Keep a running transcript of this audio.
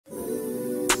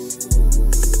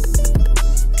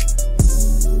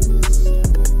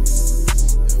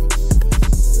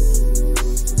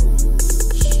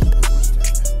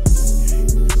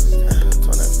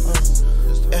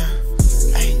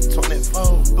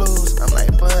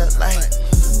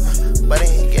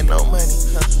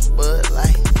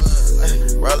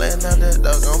another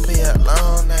though, gon' be a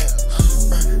long night.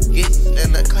 Get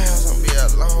in the clouds, gon' be a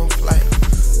long flight.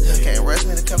 Can't rush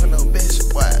me to cover no bitch,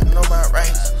 boy, I know my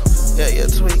rights. Yeah, you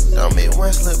tweak on me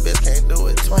once, little bitch can't do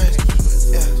it twice.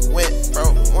 Yeah, went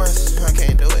broke once, I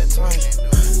can't do it twice.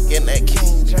 Getting that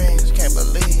King James, can't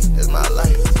believe it's my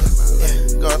life.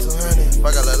 Yeah, going 200,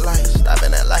 fuck all the lights,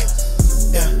 stopping at lights.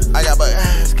 Yeah, I got bug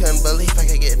eyes, couldn't believe I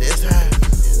could get this high.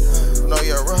 Know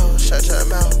your role, shut your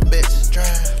mouth, bitch,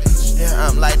 drive. Yeah,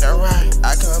 I'm like the ride,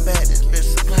 I come back, this bitch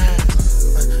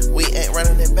surprise. We ain't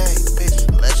running it back, bitch,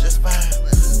 let's just vibe.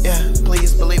 Yeah,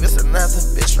 please believe it's another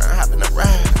bitch tryna hop in the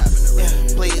ride. Yeah,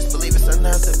 please believe it's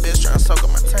another bitch tryna soak up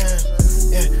my time.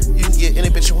 Yeah, you can get any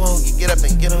bitch you want, you get up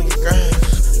and get on your grind.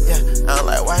 Yeah, I don't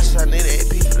like watches, I need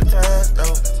AP for the time,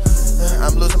 though.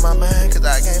 I'm losing my mind, cause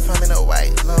I can't find me no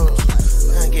white clothes.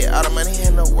 Get all the money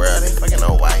in the world, they fucking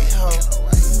no white hoe.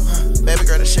 Baby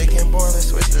girl, the shit getting boring, let's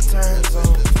switch the time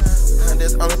zone.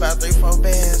 There's only about 3-4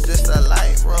 bands, just a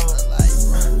light roll.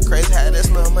 Crazy how this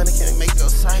little money can make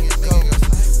your sight go.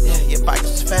 Yeah, your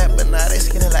pockets fat, but now they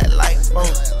skinny like light bulbs.